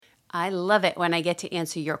I love it when I get to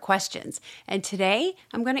answer your questions. And today,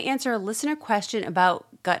 I'm going to answer a listener question about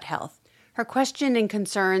gut health. Her question and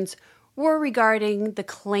concerns were regarding the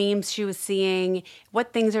claims she was seeing,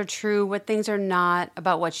 what things are true, what things are not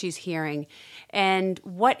about what she's hearing. And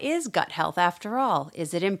what is gut health after all?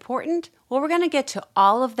 Is it important? Well, we're going to get to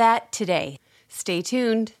all of that today. Stay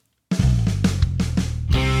tuned.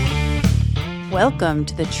 Welcome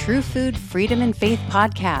to the True Food Freedom and Faith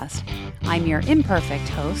podcast. I'm your imperfect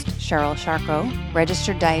host, Cheryl Sharko,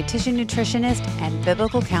 registered dietitian, nutritionist, and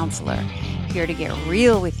biblical counselor, here to get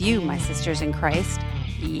real with you, my sisters in Christ.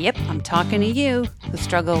 Yep, I'm talking to you who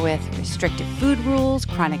struggle with restrictive food rules,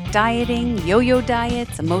 chronic dieting, yo-yo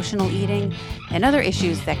diets, emotional eating, and other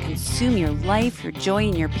issues that consume your life, your joy,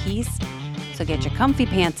 and your peace. So get your comfy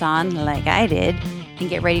pants on, like I did, and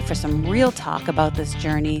get ready for some real talk about this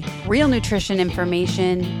journey, real nutrition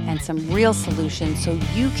information, and some real solutions so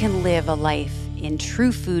you can live a life in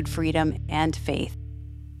true food freedom and faith.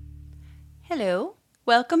 Hello,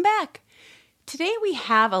 welcome back. Today we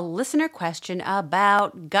have a listener question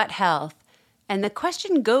about gut health, and the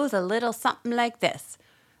question goes a little something like this.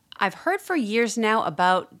 I've heard for years now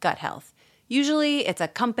about gut health. Usually it's a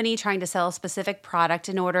company trying to sell a specific product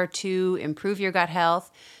in order to improve your gut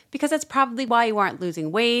health, because that's probably why you aren't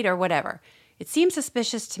losing weight or whatever. It seemed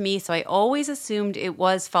suspicious to me, so I always assumed it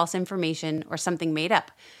was false information or something made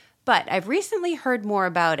up. But I've recently heard more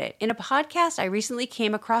about it. In a podcast, I recently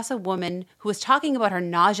came across a woman who was talking about her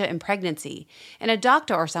nausea in pregnancy, and a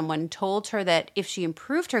doctor or someone told her that if she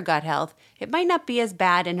improved her gut health, it might not be as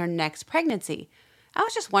bad in her next pregnancy. I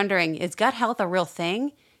was just wondering, is gut health a real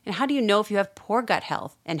thing? And how do you know if you have poor gut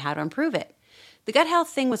health and how to improve it? The gut health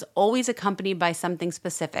thing was always accompanied by something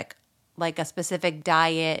specific, like a specific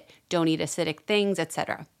diet, don't eat acidic things,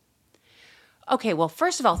 etc. Okay, well,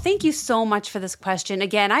 first of all, thank you so much for this question.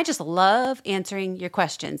 Again, I just love answering your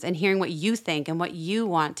questions and hearing what you think and what you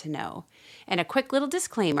want to know. And a quick little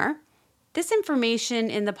disclaimer, this information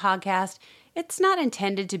in the podcast, it's not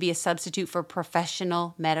intended to be a substitute for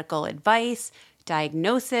professional medical advice,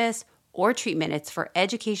 diagnosis, or treatment. It's for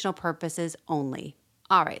educational purposes only.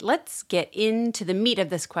 All right, let's get into the meat of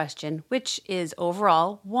this question, which is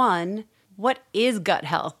overall, one, what is gut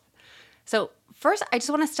health? So first, I just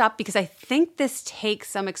want to stop because I think this takes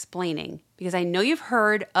some explaining, because I know you've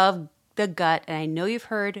heard of the gut and I know you've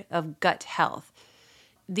heard of gut health.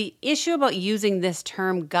 The issue about using this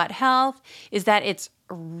term gut health is that it's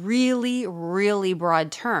really, really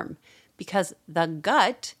broad term, because the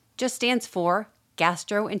gut just stands for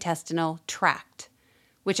gastrointestinal tract,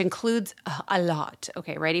 which includes a lot.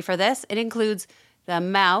 Okay, ready for this? It includes the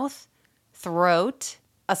mouth, throat,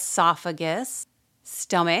 esophagus,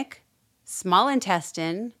 stomach, small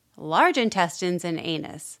intestine, large intestines, and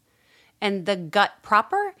anus. And the gut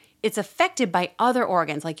proper, it's affected by other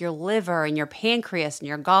organs like your liver and your pancreas and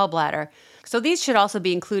your gallbladder. So these should also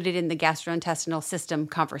be included in the gastrointestinal system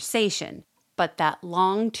conversation. But that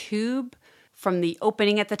long tube from the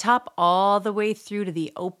opening at the top all the way through to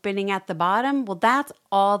the opening at the bottom, well, that's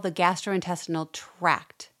all the gastrointestinal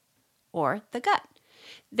tract, or the gut.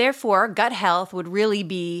 Therefore, gut health would really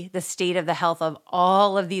be the state of the health of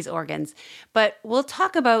all of these organs. But we'll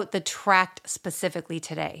talk about the tract specifically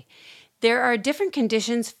today. There are different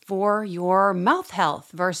conditions for your mouth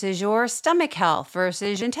health versus your stomach health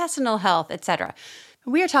versus intestinal health, etc.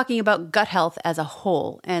 We are talking about gut health as a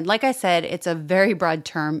whole. And like I said, it's a very broad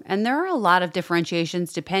term, and there are a lot of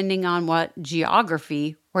differentiations depending on what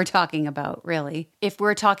geography we're talking about, really. If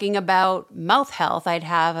we're talking about mouth health, I'd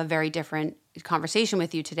have a very different conversation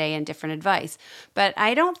with you today and different advice. But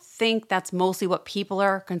I don't think that's mostly what people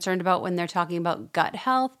are concerned about when they're talking about gut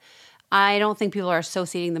health. I don't think people are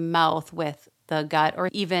associating the mouth with the gut or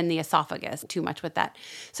even the esophagus too much with that.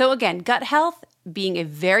 So again, gut health being a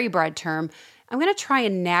very broad term, I'm going to try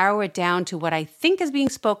and narrow it down to what I think is being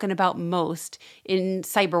spoken about most in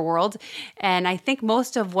cyber world. And I think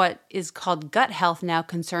most of what is called gut health now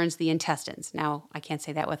concerns the intestines. Now, I can't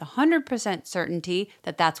say that with 100% certainty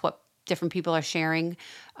that that's what different people are sharing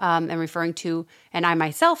and referring to. And I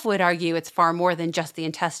myself would argue it's far more than just the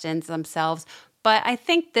intestines themselves. But I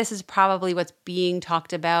think this is probably what's being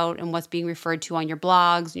talked about and what's being referred to on your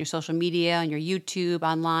blogs, and your social media, on your YouTube,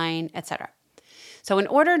 online, etc. So in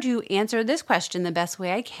order to answer this question the best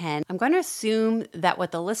way I can, I'm going to assume that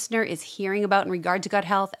what the listener is hearing about in regard to gut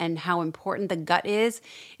health and how important the gut is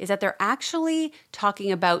that they're actually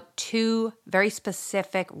talking about two very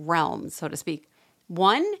specific realms, so to speak.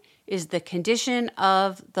 One is the condition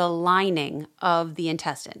of the lining of the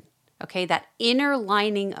intestine. okay, that inner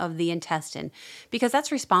lining of the intestine, because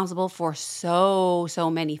that's responsible for so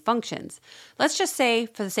many functions. Let's just say,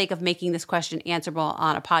 for the sake of making this question answerable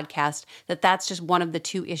on a podcast, that that's just one of the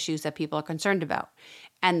two issues that people are concerned about.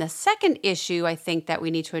 And the second issue I think that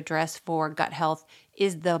we need to address for gut health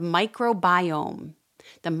is the microbiome.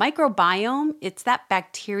 The microbiome, it's that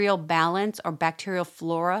bacterial balance or bacterial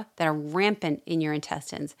flora that are rampant in your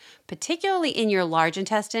intestines, particularly in your large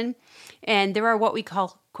intestine. And there are what we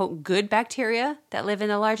call, quote, good bacteria that live in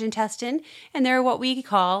the large intestine, and there are what we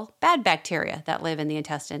call bad bacteria that live in the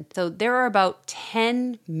intestine. So there are about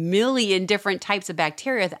 10 million different types of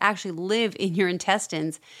bacteria that actually live in your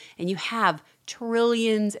intestines, and you have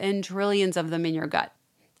trillions and trillions of them in your gut.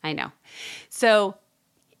 I know. So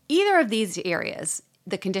either of these areas,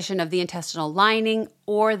 the condition of the intestinal lining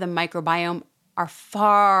or the microbiome, are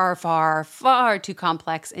far too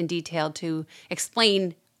complex and detailed to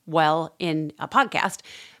explain well in a podcast.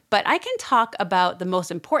 But I can talk about the most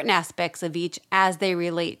important aspects of each as they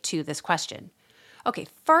relate to this question. Okay,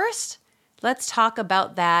 first, let's talk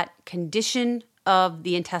about that condition of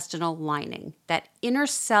the intestinal lining, that inner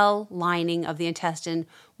cell lining of the intestine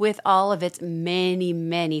with all of its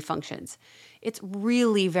many functions. It's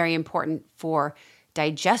really very important for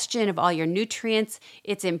digestion of all your nutrients.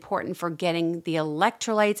 It's important for getting the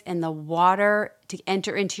electrolytes and the water to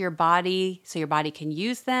enter into your body so your body can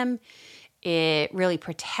use them. It really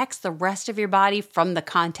protects the rest of your body from the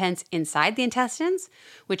contents inside the intestines,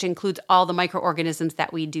 which includes all the microorganisms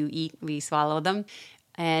that we do eat. We swallow them.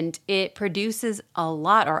 And it produces a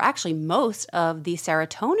lot, or actually most, of the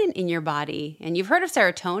serotonin in your body. And you've heard of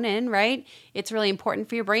serotonin, right? It's really important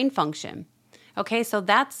for your brain function. Okay, so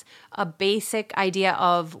that's a basic idea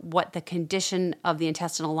of what the condition of the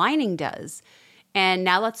intestinal lining does. And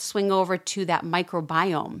now let's swing over to that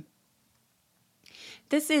microbiome.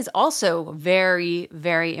 This is also very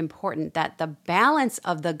important, that the balance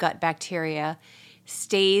of the gut bacteria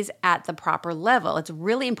stays at the proper level. It's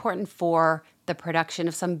really important for the production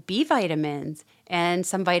of some B vitamins and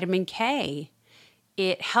some vitamin K.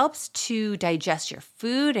 It helps to digest your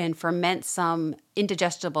food and ferment some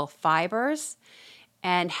indigestible fibers.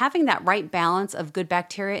 And having that right balance of good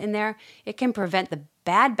bacteria in there, it can prevent the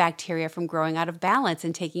bad bacteria from growing out of balance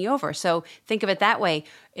and taking over. So think of it that way.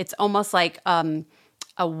 It's almost like a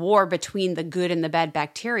war between the good and the bad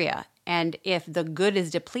bacteria. And if the good is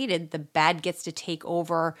depleted, the bad gets to take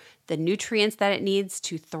over the nutrients that it needs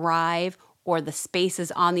to thrive, or the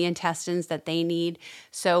spaces on the intestines that they need.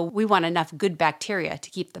 So we want enough good bacteria to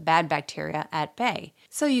keep the bad bacteria at bay.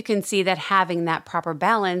 So you can see that having that proper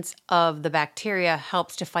balance of the bacteria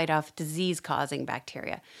helps to fight off disease-causing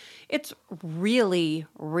bacteria. It's really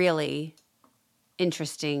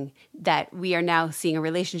interesting that we are now seeing a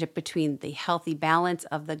relationship between the healthy balance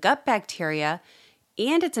of the gut bacteria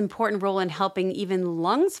and its important role in helping even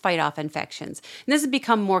lungs fight off infections. And this has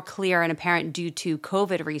become more clear and apparent due to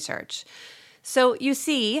COVID research. So you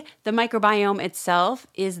see, the microbiome itself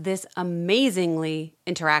is this amazingly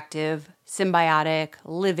interactive, symbiotic,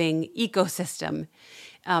 living ecosystem.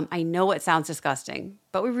 I know it sounds disgusting,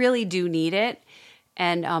 but we really do need it.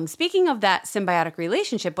 And speaking of that symbiotic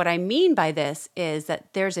relationship, what I mean by this is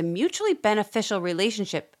that there's a mutually beneficial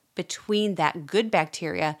relationship between that good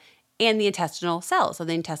bacteria and the intestinal cells, so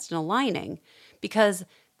the intestinal lining, because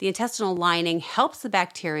the intestinal lining helps the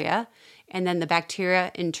bacteria, and then the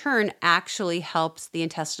bacteria in turn actually helps the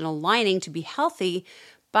intestinal lining to be healthy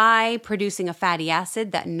by producing a fatty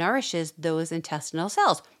acid that nourishes those intestinal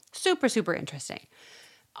cells. Super interesting.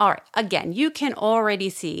 All right, again, you can already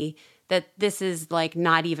see that this is like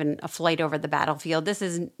not even a flight over the battlefield. This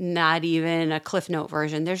is not even a Cliff Note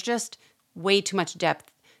version. There's just way too much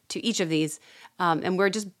depth to each of these. And we're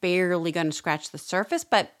just barely going to scratch the surface,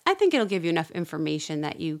 but I think it'll give you enough information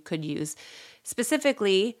that you could use.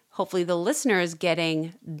 Specifically, hopefully the listener is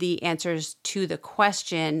getting the answers to the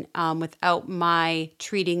question without my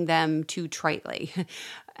treating them too tritely.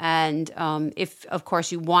 And if, of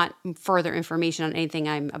course, you want further information on anything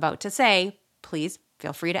I'm about to say, please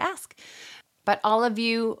feel free to ask. But all of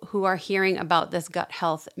you who are hearing about this gut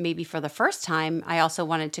health maybe for the first time, I also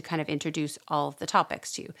wanted to kind of introduce all of the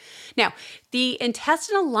topics to you. Now, the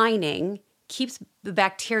intestinal lining keeps the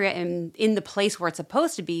bacteria in the place where it's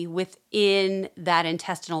supposed to be within that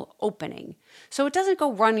intestinal opening. So it doesn't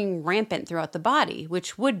go running rampant throughout the body,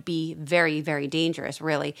 which would be very dangerous,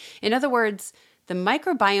 really. In other words, the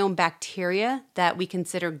microbiome bacteria that we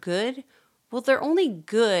consider good, well, they're only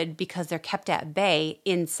good because they're kept at bay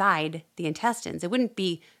inside the intestines. It wouldn't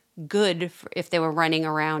be good if they were running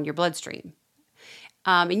around your bloodstream.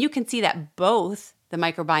 And you can see that both the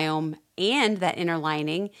microbiome and that inner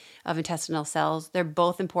lining of intestinal cells, they're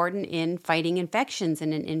both important in fighting infections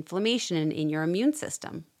and in inflammation and in your immune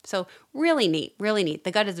system. So really neat, really neat.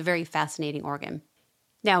 The gut is a very fascinating organ.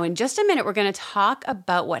 Now, in just a minute, we're going to talk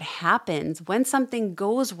about what happens when something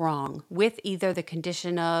goes wrong with either the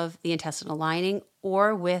condition of the intestinal lining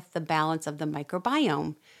or with the balance of the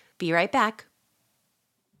microbiome. Be right back.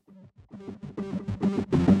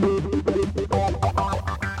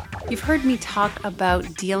 You've heard me talk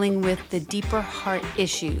about dealing with the deeper heart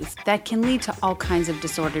issues that can lead to all kinds of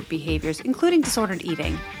disordered behaviors, including disordered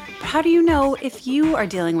eating. But how do you know if you are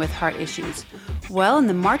dealing with heart issues? Well, in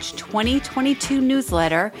the March 2022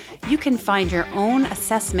 newsletter, you can find your own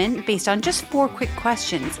assessment based on just 4 quick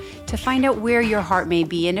questions to find out where your heart may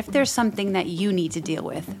be and if there's something that you need to deal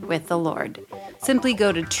with the Lord. Simply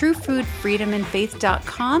go to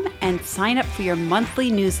truefoodfreedomandfaith.com and sign up for your monthly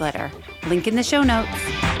newsletter. Link in the show notes.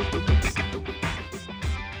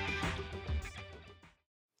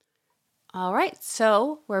 All right,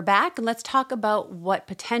 so we're back and let's talk about what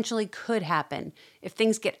potentially could happen if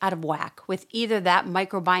things get out of whack with either that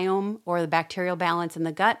microbiome or the bacterial balance in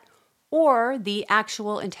the gut or the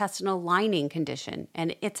actual intestinal lining condition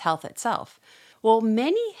and its health itself. Well,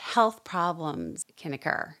 many health problems can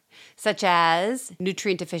occur, such as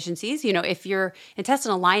nutrient deficiencies. If your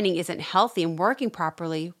intestinal lining isn't healthy and working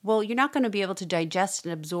properly, well, you're not going to be able to digest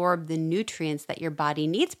and absorb the nutrients that your body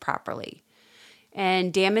needs properly.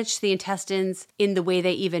 And damage to the intestines in the way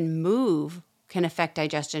they even move can affect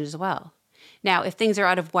digestion as well. Now, if things are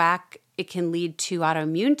out of whack, it can lead to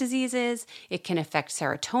autoimmune diseases. It can affect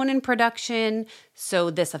serotonin production. So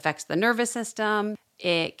this affects the nervous system.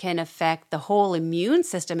 It can affect the whole immune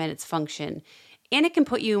system and its function. And it can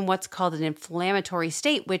put you in what's called an inflammatory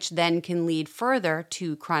state, which then can lead further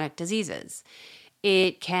to chronic diseases.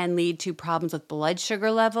 It can lead to problems with blood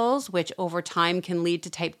sugar levels, which over time can lead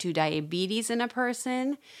to type 2 diabetes in a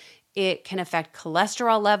person. It can affect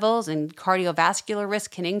cholesterol levels and cardiovascular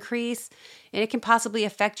risk can increase. And it can possibly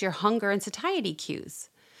affect your hunger and satiety cues.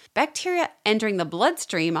 Bacteria entering the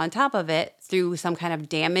bloodstream on top of it through some kind of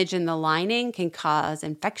damage in the lining can cause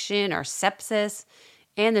infection or sepsis.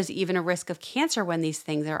 And there's even a risk of cancer when these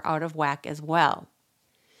things are out of whack as well.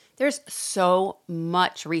 There's so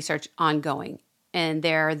much research ongoing. And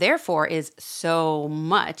there, therefore, is so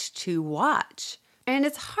much to watch. And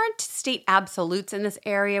it's hard to state absolutes in this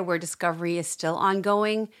area where discovery is still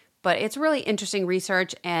ongoing, but it's really interesting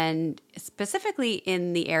research, and specifically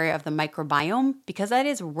in the area of the microbiome, because that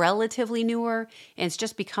is relatively newer and it's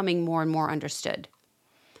just becoming more and more understood.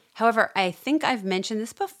 However, I think I've mentioned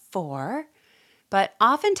this before, but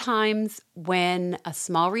oftentimes when a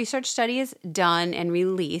small research study is done and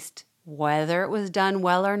released, whether it was done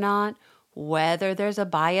well or not, whether there's a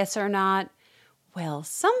bias or not, well,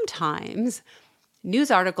 sometimes news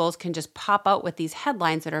articles can just pop out with these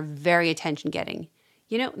headlines that are very attention-getting.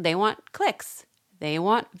 They want clicks. They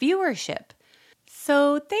want viewership.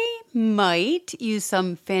 So they might use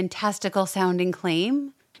some fantastical-sounding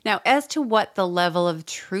claim. Now, as to what the level of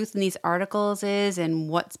truth in these articles is and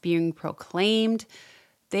what's being proclaimed,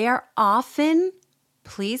 they are often,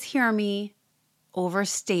 please hear me,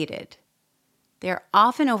 overstated. They're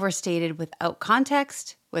often overstated without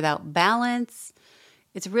context, without balance.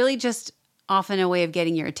 It's really just often a way of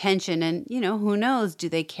getting your attention. And, who knows, do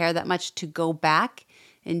they care that much to go back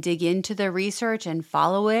and dig into the research and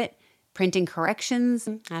follow it, printing corrections?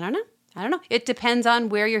 I don't know. It depends on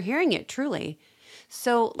where you're hearing it, truly.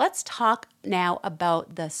 So let's talk now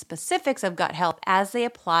about the specifics of gut health as they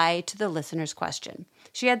apply to the listener's question.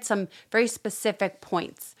 She had some very specific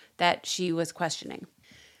points that she was questioning.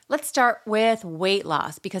 Let's start with weight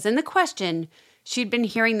loss, because in the question, she'd been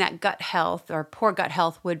hearing that gut health or poor gut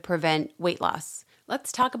health would prevent weight loss.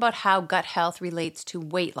 Let's talk about how gut health relates to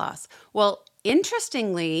weight loss. Well,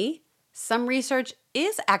 interestingly, some research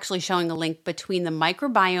is actually showing a link between the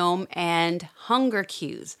microbiome and hunger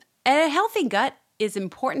cues. A healthy gut is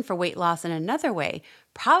important for weight loss in another way,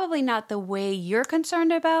 probably not the way you're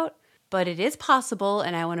concerned about, but it is possible,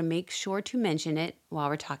 and I want to make sure to mention it while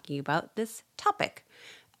we're talking about this topic.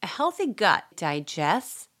 A healthy gut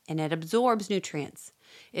digests and it absorbs nutrients.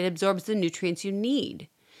 It absorbs the nutrients you need.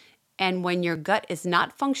 And when your gut is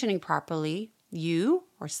not functioning properly, you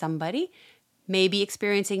or somebody may be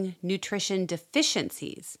experiencing nutrition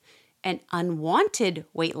deficiencies and unwanted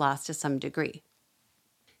weight loss to some degree.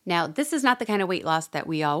 Now, this is not the kind of weight loss that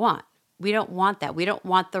we all want. We don't want that. We don't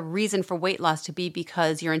want the reason for weight loss to be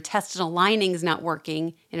because your intestinal lining is not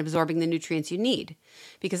working and absorbing the nutrients you need,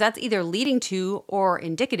 because that's either leading to or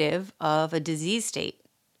indicative of a disease state.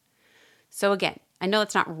 So again, I know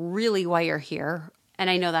that's not really why you're here, And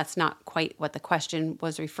I know that's not quite what the question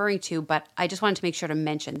was referring to, but I just wanted to make sure to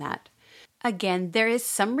mention that. Again, there is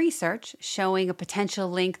some research showing a potential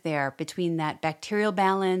link there between that bacterial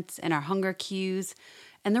balance and our hunger cues.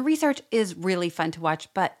 And the research is really fun to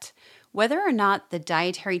watch, but whether or not the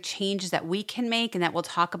dietary changes that we can make and that we'll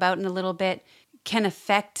talk about in a little bit can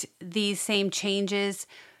affect these same changes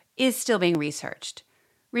is still being researched.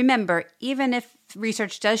 Remember, even if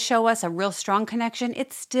research does show us a real strong connection,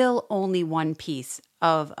 it's still only one piece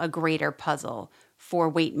of a greater puzzle for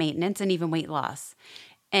weight maintenance and even weight loss.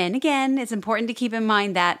 And again, it's important to keep in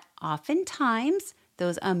mind that oftentimes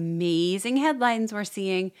those amazing headlines we're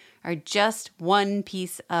seeing are just one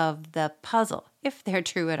piece of the puzzle, if they're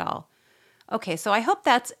true at all. Okay, so I hope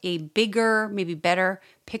that's a bigger, maybe better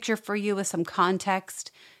picture for you with some context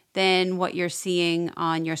than what you're seeing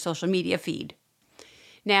on your social media feed.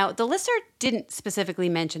 Now, the listener didn't specifically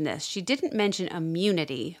mention this. She didn't mention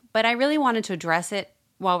immunity, but I really wanted to address it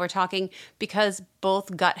while we're talking because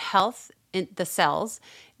both gut health, the cells,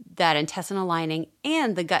 that intestinal lining,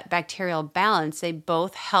 and the gut bacterial balance, they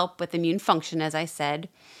both help with immune function, as I said,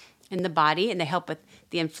 in the body, and they help with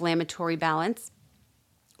the inflammatory balance,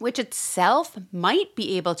 which itself might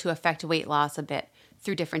be able to affect weight loss a bit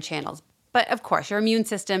through different channels. But of course, your immune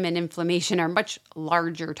system and inflammation are a much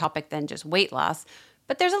larger topic than just weight loss.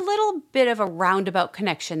 But there's a little bit of a roundabout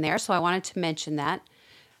connection there, so I wanted to mention that.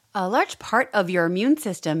 A large part of your immune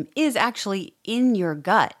system is actually in your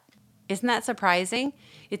gut. Isn't that surprising?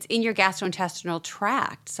 It's in your gastrointestinal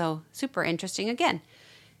tract, so super interesting again.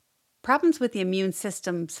 Problems with the immune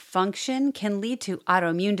system's function can lead to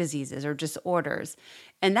autoimmune diseases or disorders,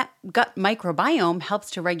 and that gut microbiome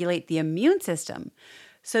helps to regulate the immune system.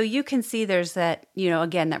 So you can see there's that,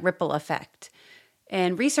 again, that ripple effect.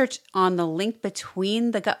 And research on the link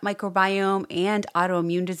between the gut microbiome and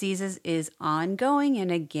autoimmune diseases is ongoing. And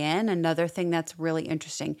again, another thing that's really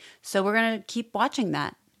interesting. So we're going to keep watching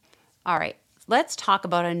that. All right, let's talk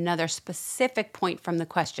about another specific point from the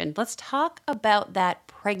question. Let's talk about that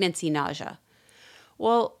pregnancy nausea.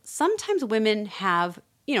 Well, sometimes women have,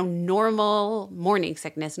 normal morning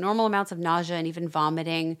sickness, normal amounts of nausea and even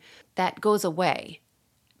vomiting that goes away.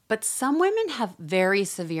 But some women have very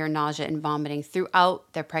severe nausea and vomiting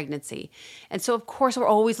throughout their pregnancy. And so, of course, we're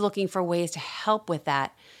always looking for ways to help with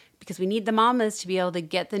that because we need the mamas to be able to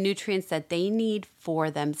get the nutrients that they need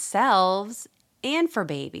for themselves and for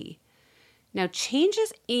baby. Now,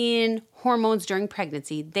 changes in hormones during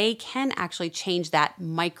pregnancy, they can actually change that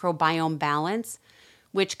microbiome balance,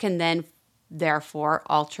 which can then therefore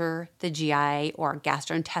alter the GI or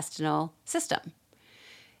gastrointestinal system.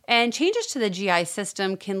 And changes to the GI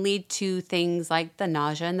system can lead to things like the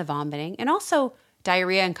nausea and the vomiting, and also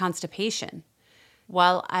diarrhea and constipation.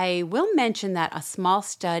 While I will mention that a small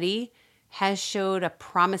study has showed a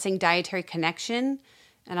promising dietary connection,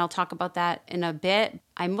 and I'll talk about that in a bit,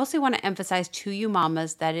 I mostly want to emphasize to you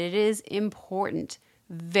mamas that it is important,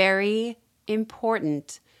 very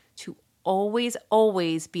important, to always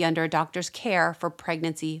be under a doctor's care for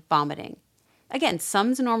pregnancy vomiting. Again,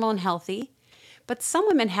 some's normal and healthy, but some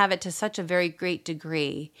women have it to such a very great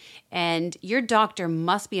degree, and your doctor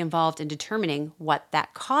must be involved in determining what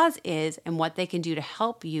that cause is and what they can do to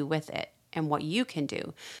help you with it and what you can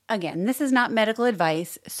do. Again, this is not medical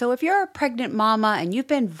advice, so if you're a pregnant mama and you've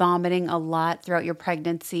been vomiting a lot throughout your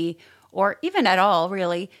pregnancy, or even at all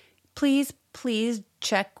really, please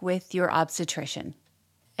check with your obstetrician.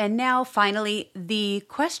 And now finally, the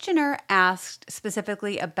questioner asked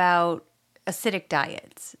specifically about acidic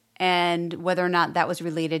diets and whether or not that was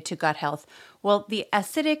related to gut health. Well, the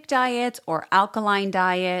acidic diets or alkaline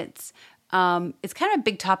diets, it's kind of a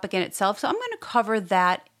big topic in itself. So I'm going to cover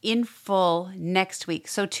that in full next week.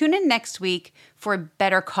 So tune in next week for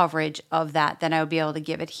better coverage of that than I would be able to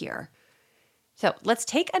give it here. So let's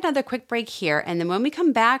take another quick break here. And then when we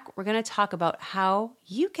come back, we're going to talk about how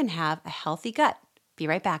you can have a healthy gut. Be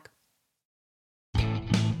right back.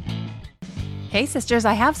 Hey sisters,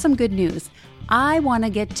 I have some good news. I want to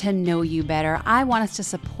get to know you better. I want us to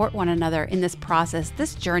support one another in this process,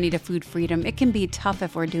 this journey to food freedom. It can be tough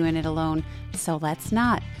if we're doing it alone, so let's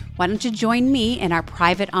not. Why don't you join me in our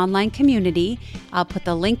private online community? I'll put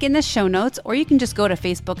the link in the show notes, or you can just go to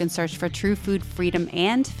Facebook and search for True Food Freedom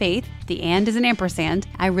and Faith. The and is an ampersand.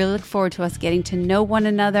 I really look forward to us getting to know one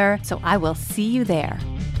another, so I will see you there.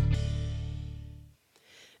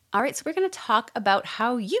 All right, so we're going to talk about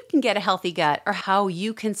how you can get a healthy gut or how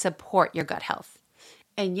you can support your gut health.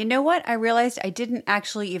 And you know what? I realized I didn't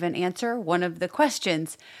actually even answer one of the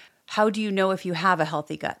questions. How do you know if you have a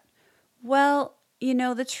healthy gut? Well,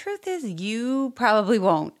 the truth is you probably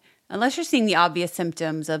won't. unless you're seeing the obvious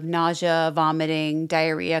symptoms of nausea, vomiting,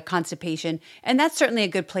 diarrhea, constipation, and that's certainly a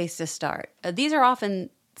good place to start. These are often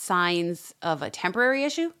signs of a temporary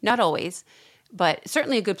issue, not always, but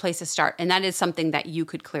certainly a good place to start, and that is something that you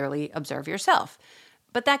could clearly observe yourself.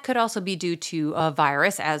 But that could also be due to a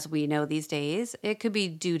virus, as we know these days. It could be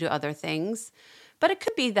due to other things, but it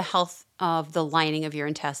could be the health of the lining of your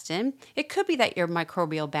intestine. It could be that your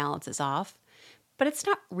microbial balance is off, but it's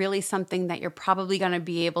not really something that you're probably going to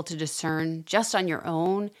be able to discern just on your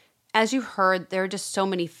own. As you heard, there are just so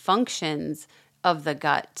many functions of the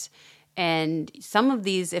gut. And some of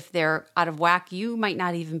these, if they're out of whack, you might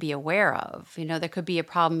not even be aware of. There could be a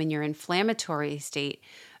problem in your inflammatory state.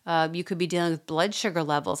 You could be dealing with blood sugar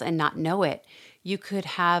levels and not know it. You could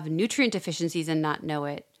have nutrient deficiencies and not know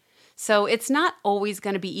it. So it's not always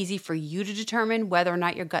going to be easy for you to determine whether or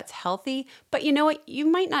not your gut's healthy. But you know what? You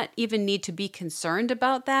might not even need to be concerned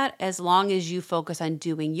about that as long as you focus on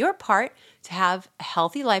doing your part to have a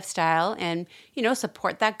healthy lifestyle and,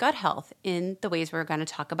 support that gut health in the ways we're going to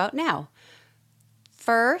talk about now.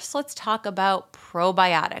 First, let's talk about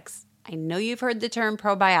probiotics. I know you've heard the term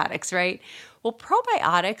probiotics, right? Well,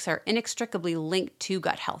 probiotics are inextricably linked to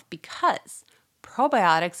gut health because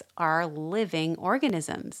probiotics are living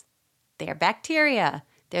organisms. They're bacteria.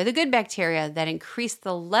 They're the good bacteria that increase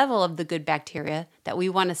the level of the good bacteria that we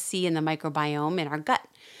want to see in the microbiome in our gut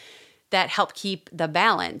that help keep the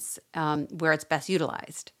balance where it's best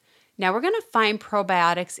utilized. Now, we're going to find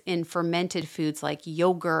probiotics in fermented foods like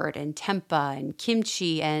yogurt and tempeh and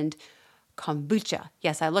kimchi and kombucha.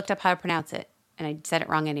 Yes, I looked up how to pronounce it, and I said it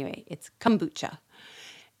wrong anyway. It's kombucha.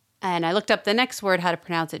 And I looked up the next word, how to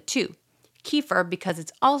pronounce it too. Kefir, because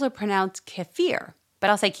it's also pronounced kefir. But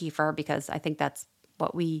I'll say kefir because I think that's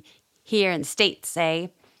what we here in the States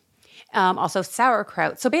say. Also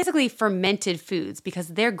sauerkraut. So basically fermented foods because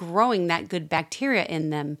they're growing that good bacteria in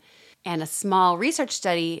them. And a small research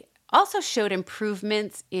study also showed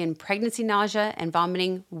improvements in pregnancy nausea and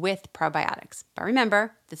vomiting with probiotics. But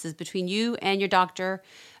remember, this is between you and your doctor.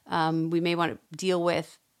 We may want to deal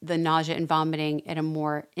with the nausea and vomiting at a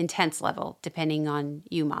more intense level, depending on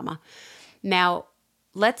you, mama. Now,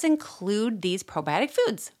 let's include these probiotic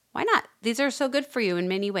foods. Why not? These are so good for you in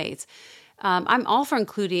many ways. I'm all for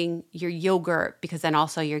including your yogurt because then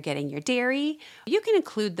also you're getting your dairy. You can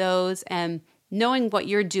include those, and knowing what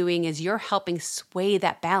you're doing is you're helping sway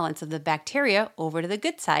that balance of the bacteria over to the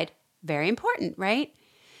good side. Very important, right?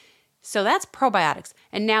 So that's probiotics.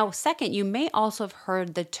 And now, second, you may also have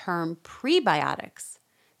heard the term prebiotics.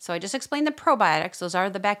 So I just explained the probiotics. Those are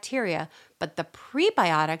the bacteria, but the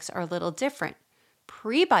prebiotics are a little different.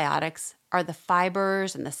 Prebiotics are the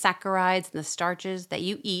fibers and the saccharides and the starches that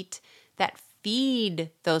you eat that feed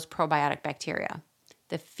those probiotic bacteria,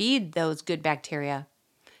 that feed those good bacteria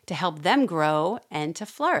to help them grow and to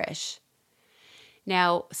flourish.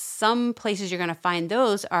 Now, some places you're going to find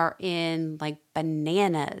those are in like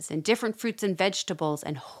bananas and different fruits and vegetables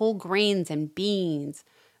and whole grains and beans,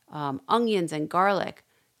 onions and garlic,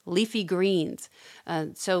 leafy greens.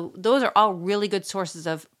 So those are all really good sources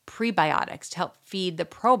of prebiotics to help feed the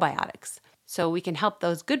probiotics. So we can help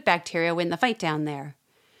those good bacteria win the fight down there.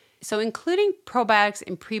 So including probiotics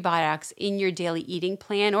and prebiotics in your daily eating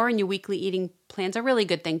plan or in your weekly eating plan is a really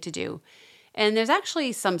good thing to do. And there's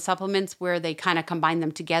actually some supplements where they kind of combine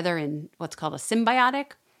them together in what's called a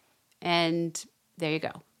symbiotic. And there you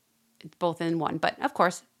go. It's both in one. But of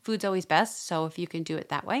course, food's always best. So if you can do it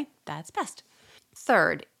that way, that's best.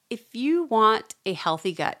 Third, if you want a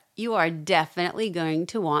healthy gut, you are definitely going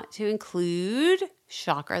to want to include,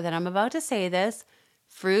 shocker that I'm about to say this,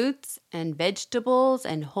 fruits and vegetables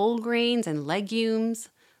and whole grains and legumes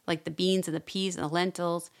like the beans and the peas and the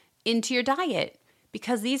lentils into your diet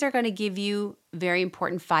because these are going to give you very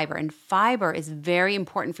important fiber. And fiber is very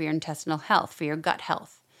important for your intestinal health, for your gut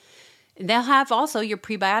health. They'll have also your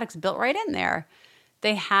prebiotics built right in there.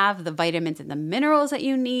 They have the vitamins and the minerals that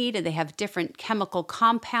you need, and they have different chemical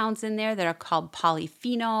compounds in there that are called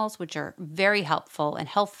polyphenols, which are very helpful and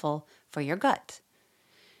healthful for your gut.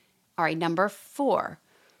 All right, number 4.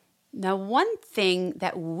 Now, one thing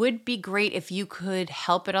that would be great if you could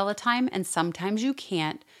help it all the time, and sometimes you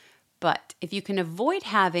can't, but if you can avoid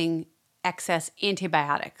having excess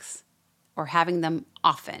antibiotics or having them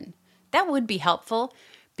often, that would be helpful.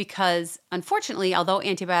 Because unfortunately, although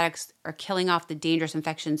antibiotics are killing off the dangerous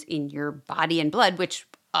infections in your body and blood, which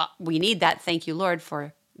we need that, thank you, Lord,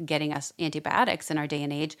 for getting us antibiotics in our day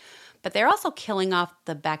and age, but they're also killing off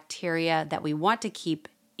the bacteria that we want to keep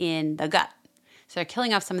in the gut. So they're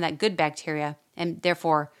killing off some of that good bacteria and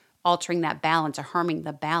therefore altering that balance or harming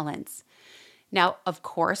the balance. Now, of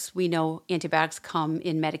course, we know antibiotics come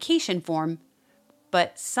in medication form,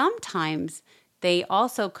 but sometimes they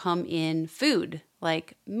also come in food,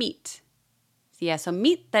 like meat. Yeah, so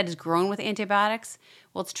meat that is grown with antibiotics,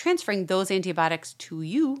 well, it's transferring those antibiotics to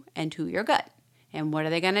you and to your gut. And what are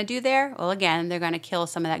they going to do there? Well, again, they're going to kill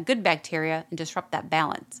some of that good bacteria and disrupt that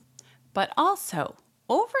balance. But also,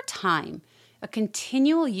 over time, a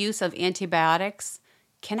continual use of antibiotics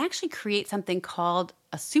can actually create something called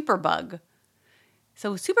a superbug.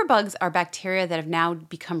 So superbugs are bacteria that have now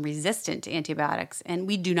become resistant to antibiotics, and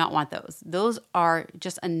we do not want those. Those are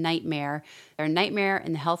just a nightmare. They're a nightmare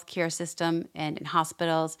in the healthcare system and in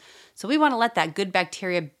hospitals. So we want to let that good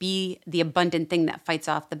bacteria be the abundant thing that fights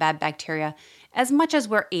off the bad bacteria as much as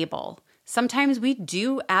we're able. Sometimes we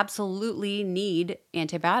do absolutely need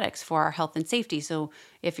antibiotics for our health and safety. So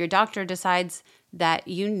if your doctor decides that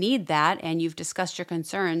you need that and you've discussed your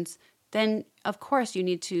concerns, then of course you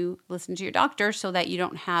need to listen to your doctor so that you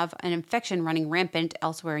don't have an infection running rampant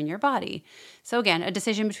elsewhere in your body. So again, a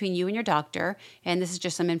decision between you and your doctor, and this is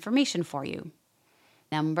just some information for you.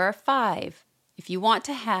 Number 5, if you want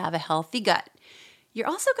to have a healthy gut, you're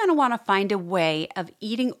also going to want to find a way of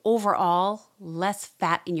eating overall less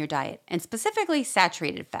fat in your diet, and specifically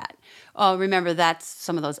saturated fat. Oh, remember, that's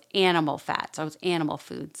some of those animal fats, those animal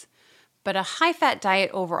foods. But a high-fat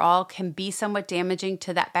diet overall can be somewhat damaging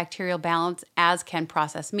to that bacterial balance, as can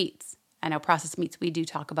processed meats. I know processed meats we do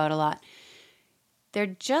talk about a lot. They're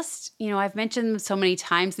just, I've mentioned them so many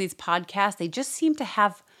times in these podcasts, they just seem to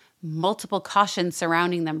have multiple cautions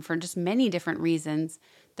surrounding them for just many different reasons.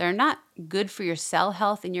 They're not good for your cell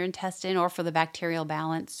health in your intestine or for the bacterial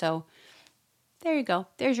balance. So there you go.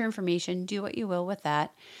 There's your information. Do what you will with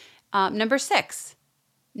that. Number 6.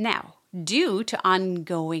 Now, due to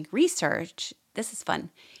ongoing research, this is fun.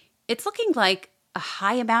 It's looking like a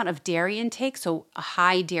high amount of dairy intake, so a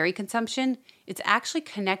high dairy consumption, it's actually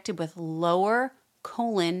connected with lower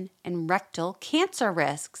colon and rectal cancer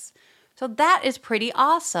risks. So that is pretty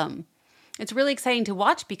awesome. It's really exciting to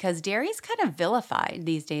watch because dairy is kind of vilified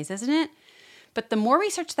these days, isn't it? But the more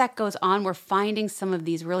research that goes on, we're finding some of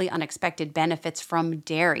these really unexpected benefits from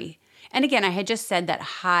dairy. And again, I had just said that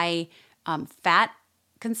high fat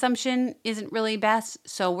consumption isn't really best,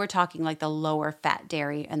 so we're talking like the lower fat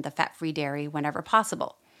dairy and the fat-free dairy whenever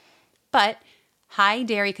possible. But high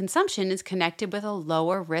dairy consumption is connected with a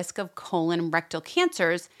lower risk of colon and rectal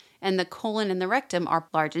cancers, and the colon and the rectum are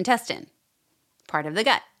large intestine, part of the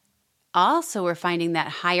gut. Also, we're finding that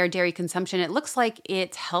higher dairy consumption, it looks like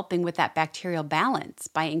it's helping with that bacterial balance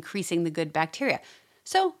by increasing the good bacteria.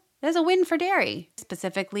 So there's a win for dairy,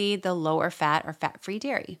 specifically the lower fat or fat-free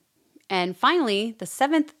dairy. And finally, the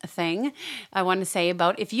 7th thing I want to say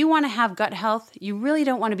about if you want to have gut health, you really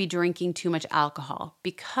don't want to be drinking too much alcohol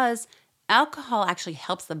because alcohol actually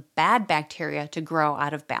helps the bad bacteria to grow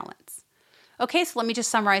out of balance. Okay, so let me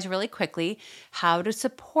just summarize really quickly how to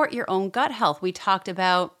support your own gut health. We talked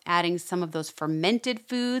about adding some of those fermented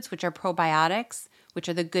foods, which are probiotics, which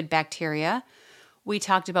are the good bacteria. We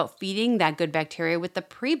talked about feeding that good bacteria with the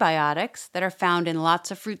prebiotics that are found in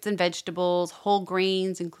lots of fruits and vegetables, whole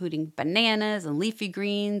grains, including bananas and leafy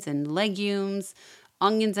greens and legumes,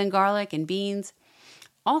 onions and garlic and beans.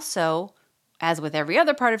 Also, as with every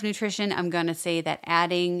other part of nutrition, I'm going to say that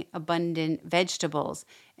adding abundant vegetables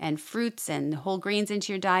and fruits and whole grains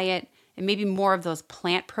into your diet, and maybe more of those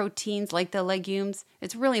plant proteins like the legumes,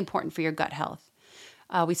 it's really important for your gut health.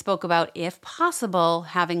 We spoke about, if possible,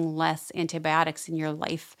 having less antibiotics in your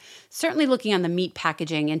life. Certainly looking on the meat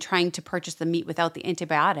packaging and trying to purchase the meat without the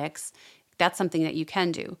antibiotics, that's something that you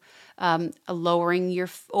can do. Lowering your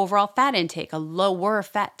overall fat intake, a lower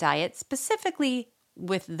fat diet, specifically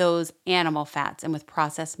with those animal fats and with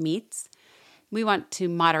processed meats. We want to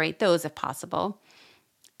moderate those if possible.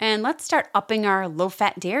 And let's start upping our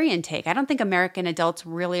low-fat dairy intake. I don't think American adults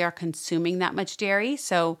really are consuming that much dairy,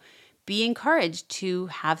 so be encouraged to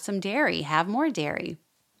have some dairy, have more dairy.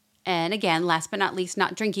 And again, last but not least,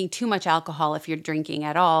 not drinking too much alcohol if you're drinking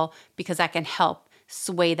at all, because that can help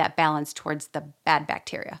sway that balance towards the bad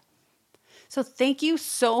bacteria. So thank you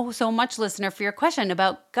so much, listener, for your question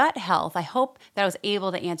about gut health. I hope that I was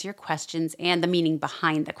able to answer your questions and the meaning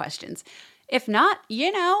behind the questions. If not,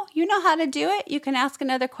 you know how to do it. You can ask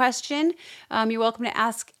another question. You're welcome to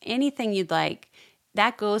ask anything you'd like.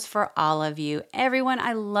 That goes for all of you. Everyone,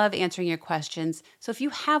 I love answering your questions. So if you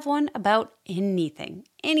have one about anything,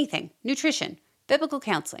 nutrition, biblical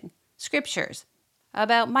counseling, scriptures,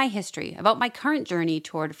 about my history, about my current journey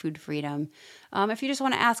toward food freedom, if you just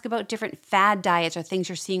want to ask about different fad diets or things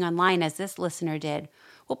you're seeing online as this listener did,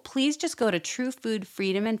 well, please just go to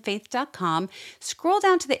truefoodfreedomandfaith.com, scroll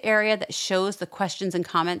down to the area that shows the questions and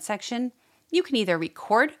comments section. You can either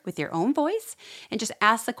record with your own voice and just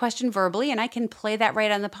ask the question verbally, and I can play that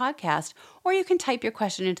right on the podcast, or you can type your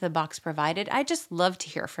question into the box provided. I just love to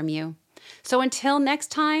hear from you. So until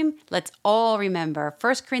next time, let's all remember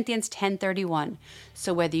 1 Corinthians 10:31.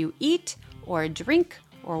 So whether you eat or drink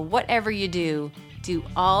or whatever you do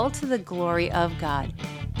all to the glory of God.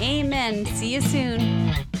 Amen. See you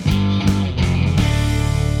soon.